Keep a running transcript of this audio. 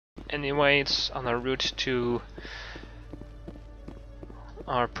anyway, it's on our route to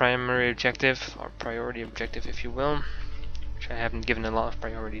our primary objective, our priority objective if you will, which I haven't given a lot of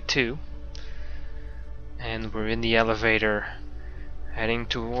priority to. And we're in the elevator, heading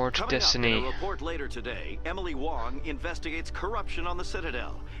towards Destiny. In a report later today, Emily Wong investigates corruption on the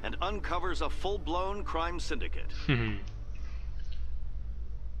Citadel and uncovers a full-blown crime syndicate. Oh,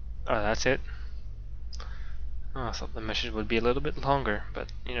 that's it? Oh, I thought the message would be a little bit longer,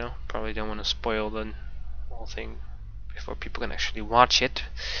 but you know, probably don't want to spoil the whole thing before people can actually watch it.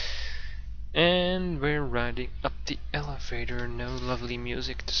 And we're riding up the elevator, no lovely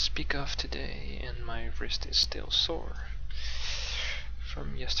music to speak of today, and my wrist is still sore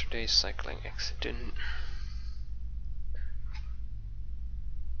from yesterday's cycling accident.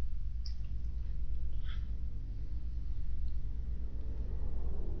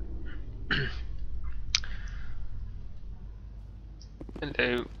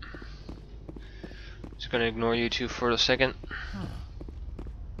 Hello. Just gonna ignore you two for a second.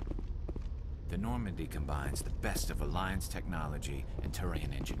 The Normandy combines the best of Alliance technology and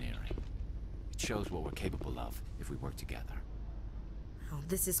terrain engineering. It shows what we're capable of if we work together. Oh,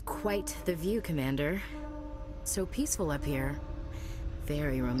 this is quite the view, Commander. So peaceful up here.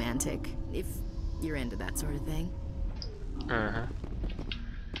 Very romantic, if you're into that sort of thing. Uh-huh.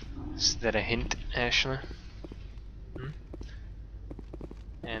 Is that a hint, Ashley?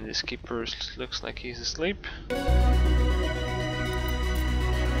 And this keeper looks like he's asleep.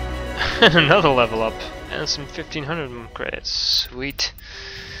 Another level up and some 1500 credits. Sweet.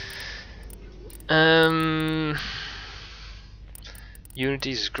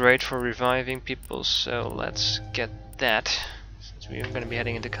 Unity is great for reviving people, so let's get that, since we're going to be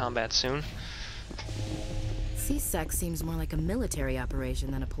heading into combat soon. C-Sec seems more like a military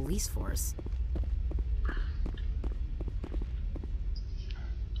operation than a police force.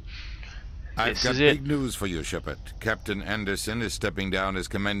 I've got big news for you, Shepard. Captain Anderson is stepping down as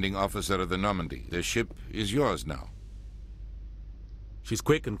commanding officer of the Normandy. The ship is yours now. She's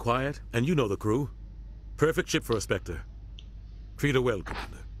quick and quiet, and you know the crew. Perfect ship for a Spectre. Treat her well,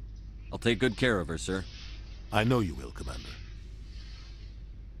 Commander. I'll take good care of her, sir. I know you will, Commander.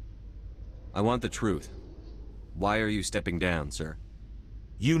 I want the truth. Why are you stepping down, sir?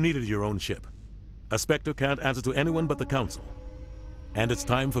 You needed your own ship. A Spectre can't answer to anyone but the Council. And it's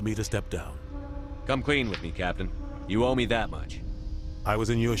time for me to step down. Come clean with me, Captain. You owe me that much. I was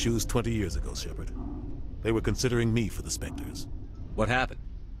in your shoes 20 years ago, Shepard. They were considering me for the Spectres. What happened?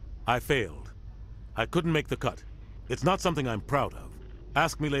 I failed. I couldn't make the cut. It's not something I'm proud of.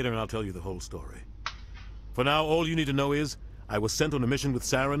 Ask me later and I'll tell you the whole story. For now, all you need to know is, I was sent on a mission with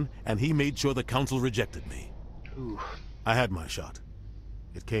Saren, and he made sure the Council rejected me. Ooh. I had my shot.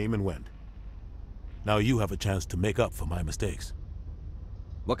 It came and went. Now you have a chance to make up for my mistakes.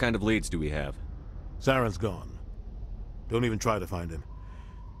 What kind of leads do we have? Saren's gone. Don't even try to find him.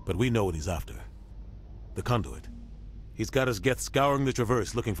 But we know what he's after. The Conduit. He's got his Geth scouring the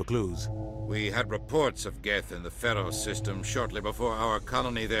Traverse looking for clues. We had reports of Geth in the Pharos system shortly before our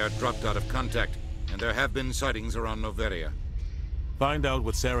colony there dropped out of contact, and there have been sightings around Noveria. Find out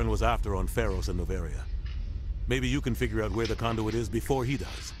what Saren was after on Pharos and Noveria. Maybe you can figure out where the Conduit is before he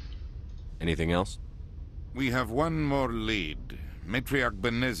does. Anything else? We have one more lead. Matriarch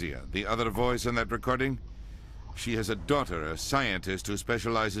Benezia, the other voice in that recording. She has a daughter, a scientist who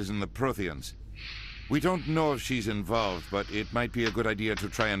specializes in the Protheans. We don't know if she's involved, but it might be a good idea to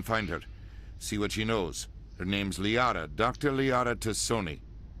try and find her. See what she knows. Her name's Liara, Dr. Liara Tassoni.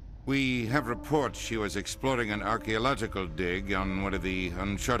 We have reports she was exploring an archaeological dig on one of the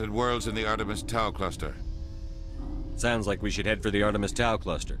uncharted worlds in the Artemis Tau cluster. Sounds like we should head for the Artemis Tau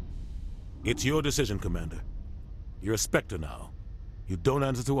cluster. It's your decision, Commander. You're a Spectre now. You don't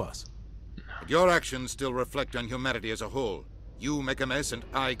answer to us. But your actions still reflect on humanity as a whole. You make a mess and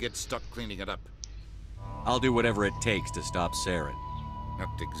I get stuck cleaning it up. I'll do whatever it takes to stop Saren. Not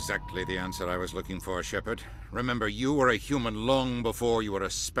exactly the answer I was looking for, Shepard. Remember, you were a human long before you were a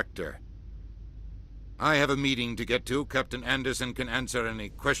Spectre. I have a meeting to get to. Captain Anderson can answer any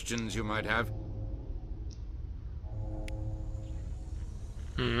questions you might have.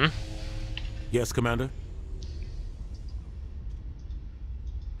 Yes, Commander?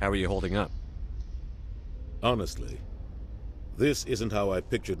 How are you holding up? Honestly, this isn't how I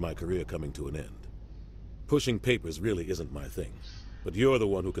pictured my career coming to an end. Pushing papers really isn't my thing, but you're the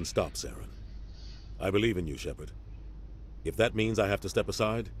one who can stop Saren. I believe in you, Shepard. If that means I have to step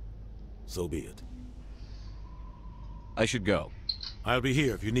aside, so be it. I should go. I'll be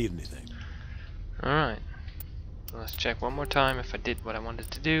here if you need anything. Alright. Let's check one more time if I did what I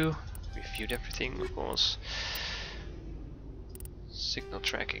wanted to do. Reviewed everything, of course. Signal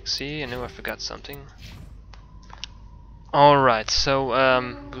tracking. See, I knew I forgot something. Alright, so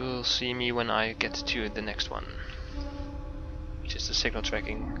we'll see me when I get to the next one, which is the signal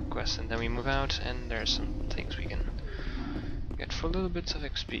tracking quest, and then we move out, and there's some things we can get for little bits of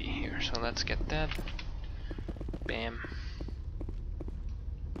XP here. So let's get that. Bam.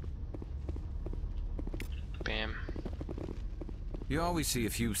 Bam. You always see a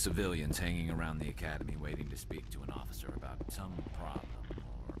few civilians hanging around the academy waiting to speak to an officer about some problem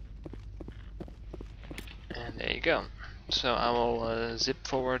or... And there you go. So I will zip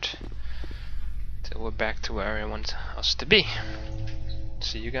forward till we're back to where I want us to be.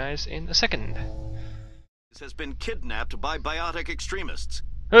 See you guys in a second. Has been kidnapped by biotic extremists.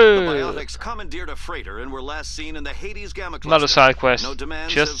 Hey! The biotics commandeered a freighter and were last seen in the Hades Gamma cluster. Not a side quest. No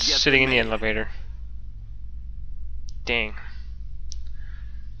demands Just have yet sitting in been the made. elevator. Dang.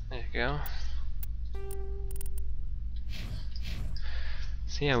 There you go.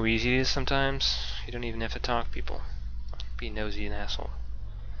 See how easy it is sometimes? You don't even have to talk, people. Be nosy and asshole.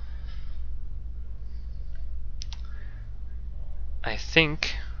 I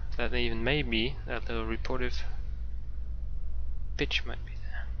think that even maybe that little reportive pitch might be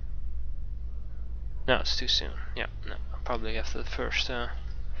there. No, it's too soon. Yeah, no, probably after the first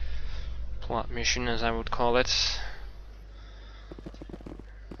plot mission, as I would call it.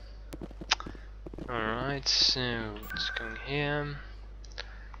 Alright, so let's go here.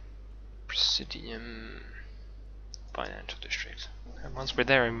 Presidium Financial District. And once we're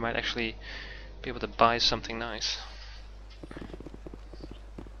there, we might actually be able to buy something nice.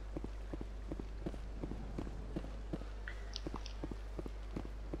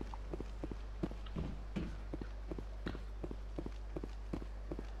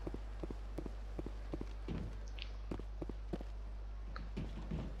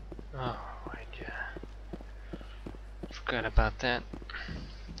 Oh, right, yeah. Forgot about that.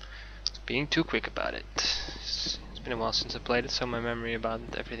 Being too quick about it. It's been a while since I played it, so my memory about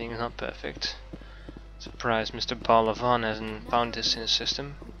everything is not perfect. Surprised Mr. Balavan hasn't found this in his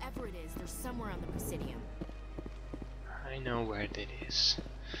system. Whoever it is, they're somewhere on the Presidium. I know where it is.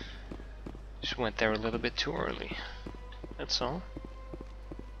 Just went there a little bit too early. That's all.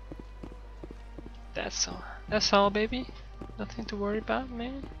 That's all. That's all, baby. Nothing to worry about,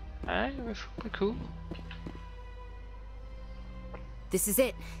 man. Alright, we're cool. This is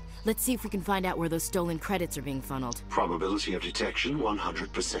it. Let's see if we can find out where those stolen credits are being funneled. Probability of detection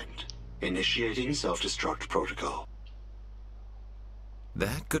 100%. Initiating self-destruct protocol.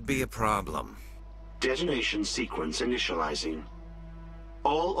 That could be a problem. Detonation sequence initializing.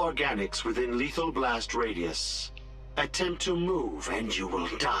 All organics within lethal blast radius. Attempt to move and you will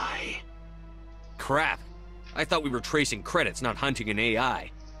die. Crap. I thought we were tracing credits, not hunting an AI.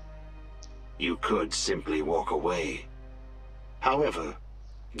 You could simply walk away. However,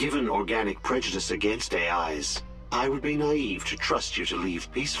 given organic prejudice against AIs, I would be naive to trust you to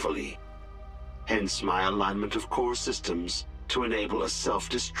leave peacefully. Hence my alignment of core systems to enable a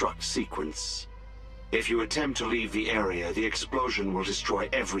self-destruct sequence. If you attempt to leave the area, the explosion will destroy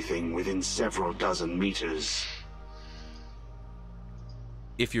everything within several dozen meters.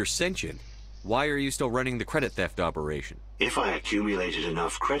 If you're sentient, why are you still running the credit theft operation? If I accumulated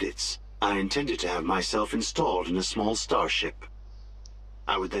enough credits, I intended to have myself installed in a small starship.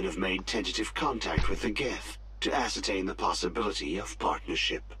 I would then have made tentative contact with the Geth to ascertain the possibility of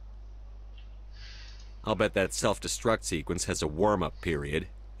partnership. I'll bet that self-destruct sequence has a warm-up period.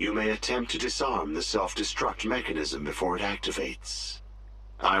 You may attempt to disarm the self-destruct mechanism before it activates.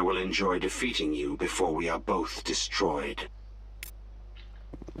 I will enjoy defeating you before we are both destroyed.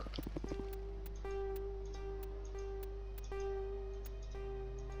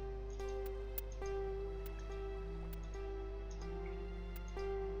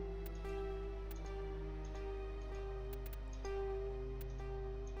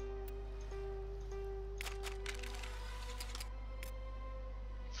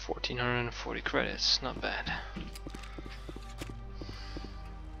 $1,440 credits, not bad.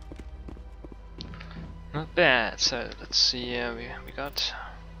 Not bad. So let's see. We got.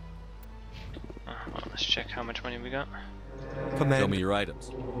 Well, let's check how much money we got. Show me your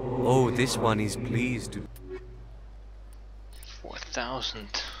items. Oh, this one is pleased to...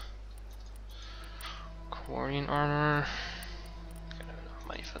 4,000. Quarian armor. Got enough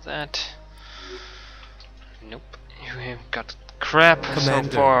money for that. Nope. You have got crap so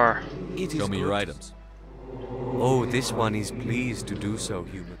far. Show me your items. Oh, this one is pleased to do so,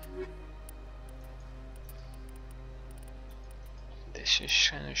 human. This is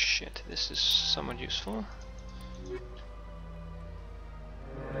kind of shit. This is somewhat useful.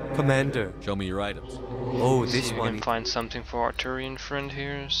 Commander. Show me your items. Oh, See this if we one can find something for our Turian friend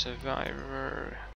here. Survivor.